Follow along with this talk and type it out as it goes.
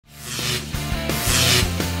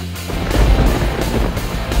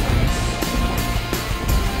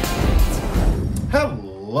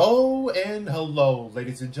Hello,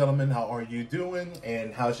 ladies and gentlemen, how are you doing?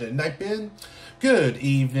 And how's your night been? Good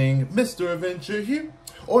evening, Mr. Adventure here.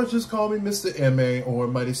 Or just call me Mr. M.A. or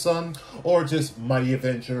Mighty Son, or just Mighty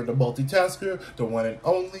Adventure, the multitasker, the one and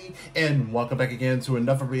only. And welcome back again to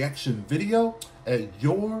another reaction video at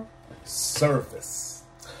your service.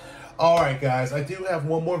 Alright guys, I do have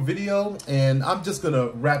one more video, and I'm just going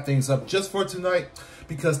to wrap things up just for tonight,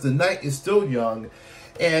 because the night is still young.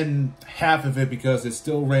 And half of it because it's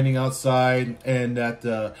still raining outside, and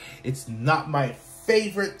that it's not my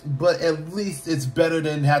favorite, but at least it's better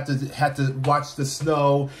than have to watch the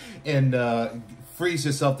snow and freeze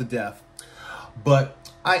yourself to death. But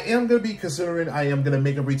I am going to be considering I am going to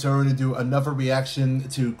make a return to do another reaction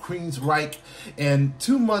to QUEENSRÂCHE. And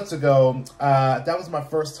 2 months ago, that was my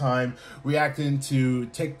first time reacting to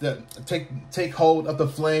Take Hold of the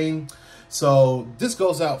Flame. So this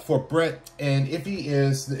goes out for Brett, and if he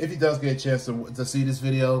does get a chance to see this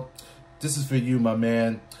video, this is for you, my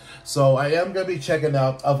man. So I am going to be checking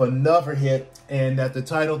out of another hit, and that the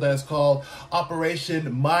title that is called Operation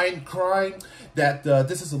Mindcrime. That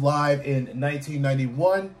this is live in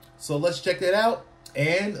 1991. So let's check it out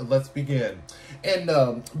and let's begin.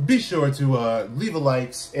 And be sure to leave a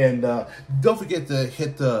likes, and don't forget to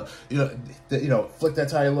hit the flick that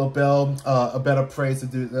tiny little bell. A better phrase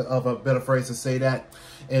to say that,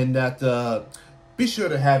 and that be sure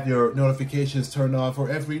to have your notifications turned on for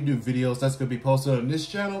every new videos that's going to be posted on this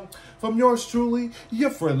channel. From yours truly,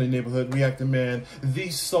 your friendly neighborhood reactor man, the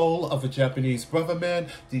soul of a Japanese brother man,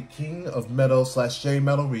 the king of metal /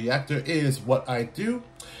 J-metal. Reactor is what I do.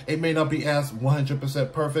 It may not be as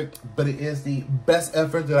 100% perfect, but it is the best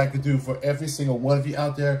effort that I could do for every single one of you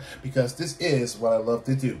out there, because this is what I love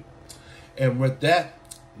to do. And with that,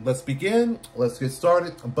 let's begin. Let's get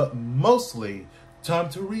started, but mostly time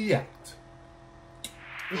to react.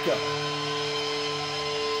 We go. Are you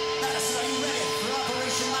ready for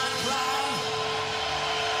Operation Mindcrime?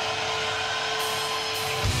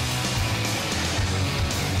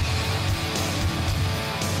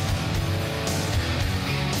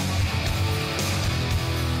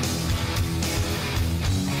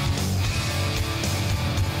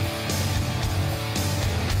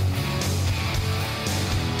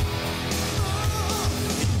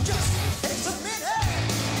 Just takes a minute.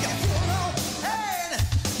 You got full on hand.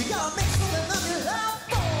 You gotta make something of your life.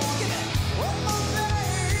 Give it one more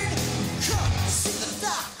rain. Come see the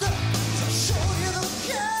doctor to show you the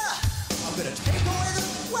cure. I'm gonna take away the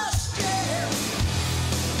question.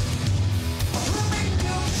 I'm gonna make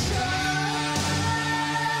you shine.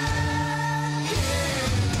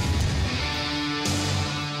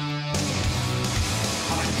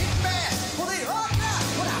 I'm a hitman for the hard night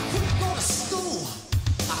when I couldn't go to school.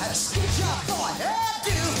 I had a school job, though I had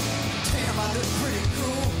to. Damn, I look pretty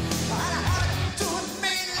cool. I had a habit doing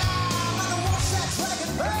mean love. I don't watch that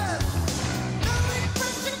dragon burn. No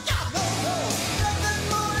regrets, you got no hope. Nothing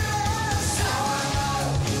more less. Now I know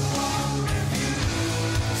you won't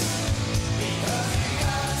refuse, because you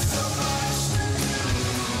got so much to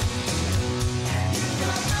do, and you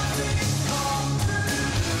got nothing to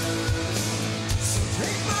lose. So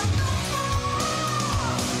take my number.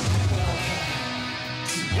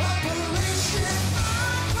 Operation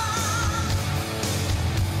Mindcrime.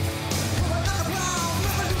 We're another brown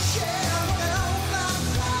revolution, working on my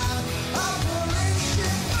time.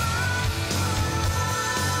 Operation Mindcrime.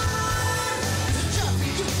 It's a job for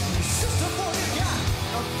you, system what you got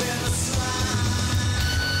up in the slime.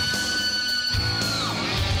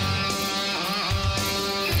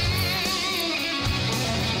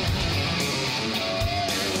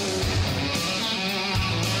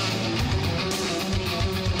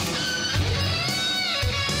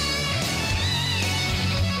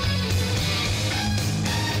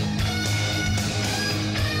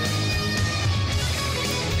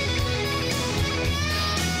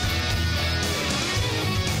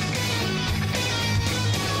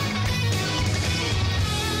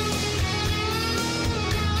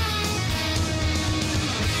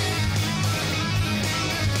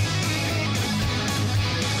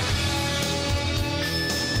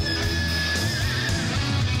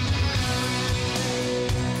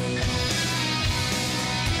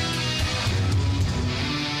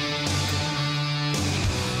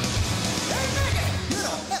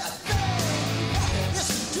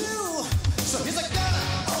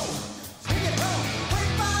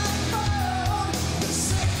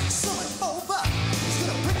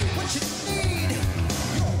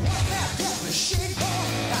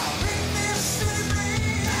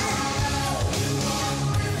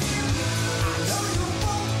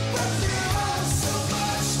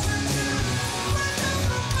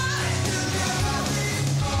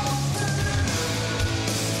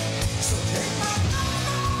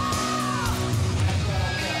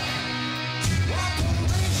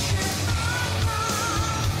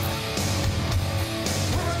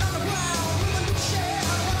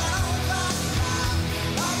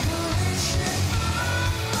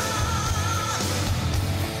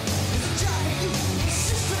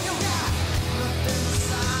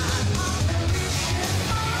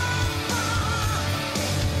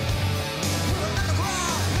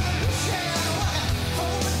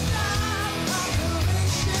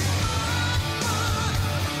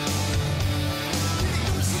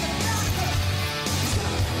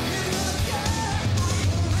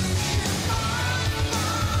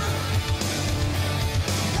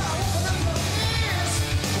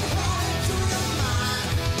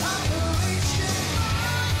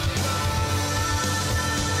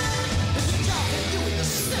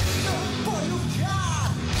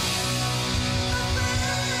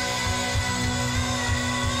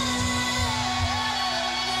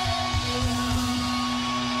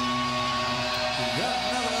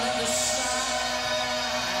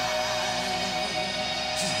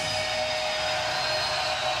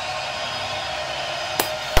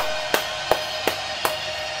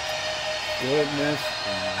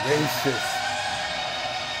 gracious.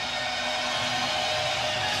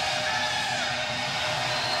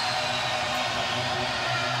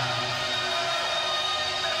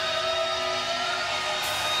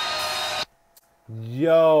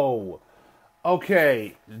 Yo.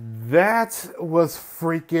 Okay, that was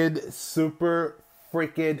freaking super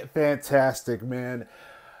freaking fantastic, man.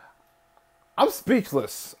 I'm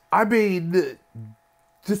speechless. I mean,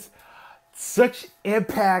 just such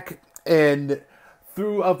impact and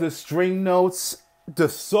through of the string notes. The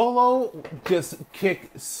solo just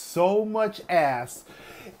kicked so much ass,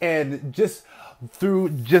 and just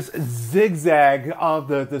through just zigzag of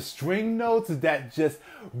the string notes that just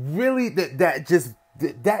really it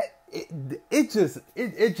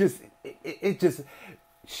just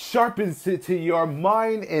sharpens it to your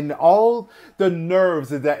mind and all the nerves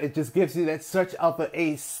that it just gives you that such of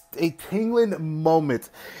a tingling moment.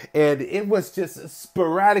 And it was just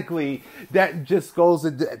sporadically that just goes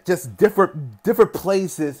into just different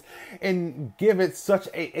places and give it such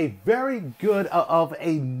a very good of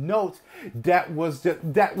a note that was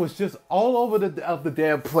just all over the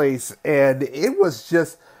damn place. And it was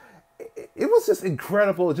just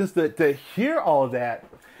incredible just to hear all that.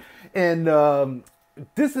 And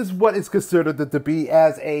this is what is considered to be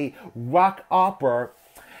as a rock opera.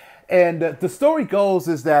 And the story goes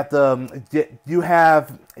is that you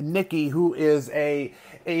have Nikki, who is a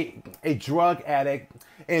drug addict,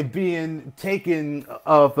 and being taken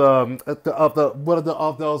of one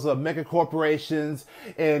of those mega corporations,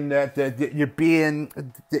 and that you're being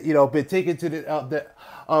been taken to the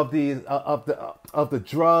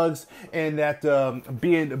drugs, and that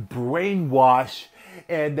being brainwashed.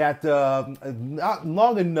 And that not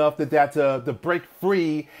long enough to break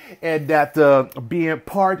free, and that being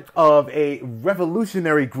part of a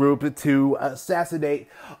revolutionary group to assassinate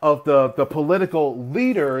of the political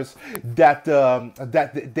leaders that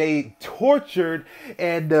they tortured,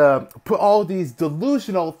 and put all these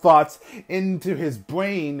delusional thoughts into his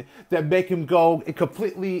brain that make him go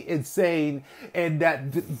completely insane. And that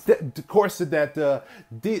of course that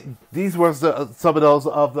these were some of those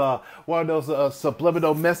of one of those subliminal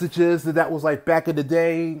messages that was like back in the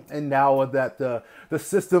day, and now that the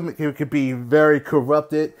system could be very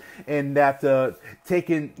corrupted, and that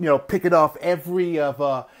picking off every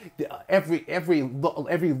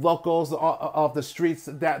locals of the streets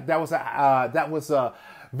that was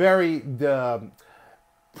very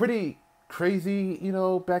pretty crazy,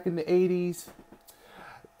 back in the 80s.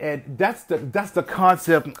 And that's the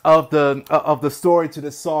concept of the story to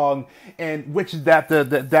the song, and which that's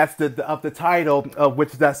the title,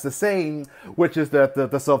 which that's the same, which is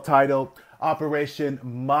the subtitle Operation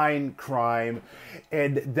Mindcrime.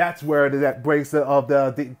 And that's where that breaks of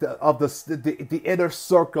the inner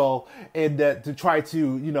circle, and that to try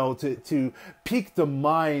to pique the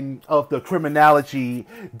mind of the criminality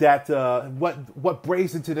that what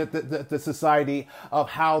breaks into the society of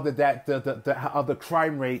how the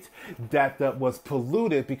crime rate that was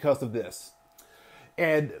polluted because of this.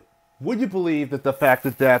 And would you believe that the fact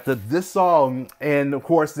that this song, and of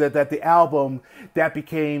course that the album that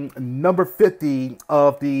became number 50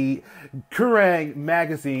 of the Kerrang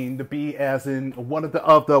magazine to be as in one of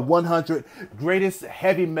the 100 greatest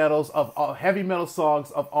heavy metal songs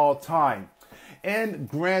of all time? And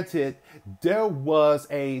granted, there was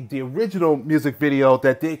the original music video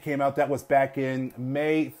that came out that was back in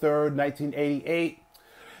May 3rd, 1988.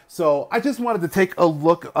 So I just wanted to take a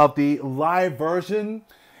look of the live version.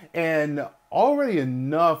 And already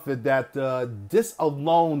enough that this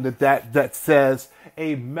alone that says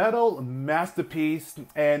a metal masterpiece,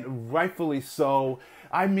 and rightfully so.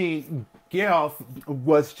 I mean, Geoff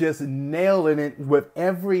was just nailing it with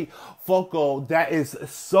every vocal that is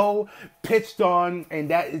so pitched on, and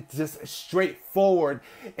that is just straightforward.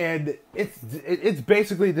 And it's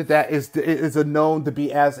basically that is known to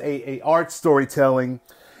be as a art storytelling.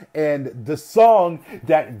 And the song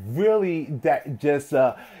that just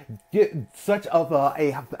get such of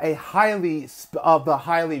a highly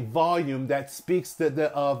volume that speaks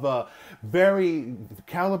of very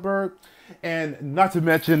caliber, and not to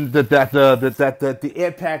mention the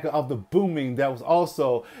impact of the booming that was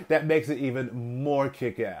also that makes it even more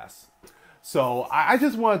kick-ass. So I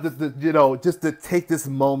just wanted to take this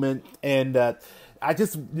moment, and I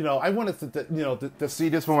just, I wanted to see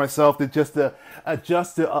this for myself, to just to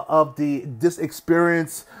adjust this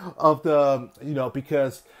experience of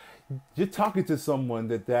because you're talking to someone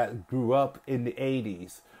that grew up in the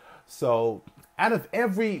 80s. So out of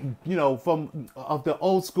every, from of the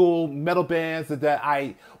old school metal bands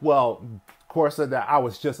that course, that I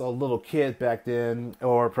was just a little kid back then,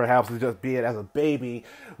 or perhaps just being as a baby,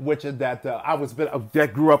 which is that I was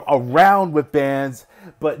that grew up around with bands,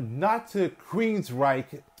 but not to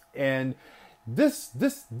QUEENSRÂCHE, and this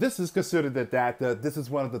is considered that this is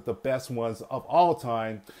one of the best ones of all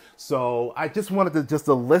time. So I just wanted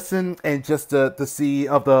to listen and just to see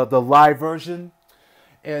of the live version.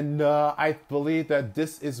 And I believe that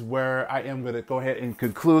this is where I am going to go ahead and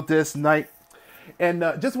conclude this night. And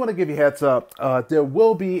just want to give you a heads up, there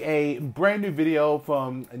will be a brand new video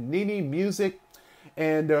from Nini Music.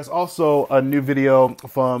 And there's also a new video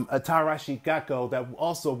from Tarashi Gakko that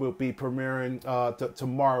also will be premiering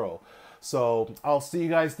tomorrow. So I'll see you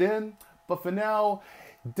guys then. But for now,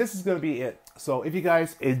 this is going to be it. So if you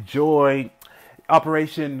guys enjoy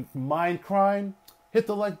Operation Mindcrime, hit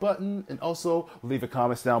the like button and also leave a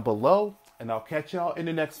comment down below. And I'll catch y'all in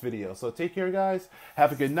the next video. So take care, guys.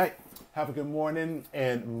 Have a good night. Have a good morning.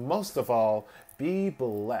 And most of all, be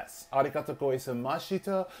blessed. Arigatou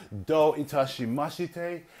gozaimashita. Do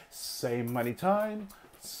itashimashite. Same money time,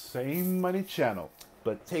 same money channel.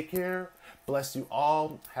 But take care. Bless you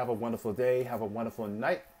all. Have a wonderful day. Have a wonderful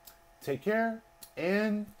night. Take care.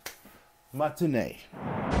 And matane.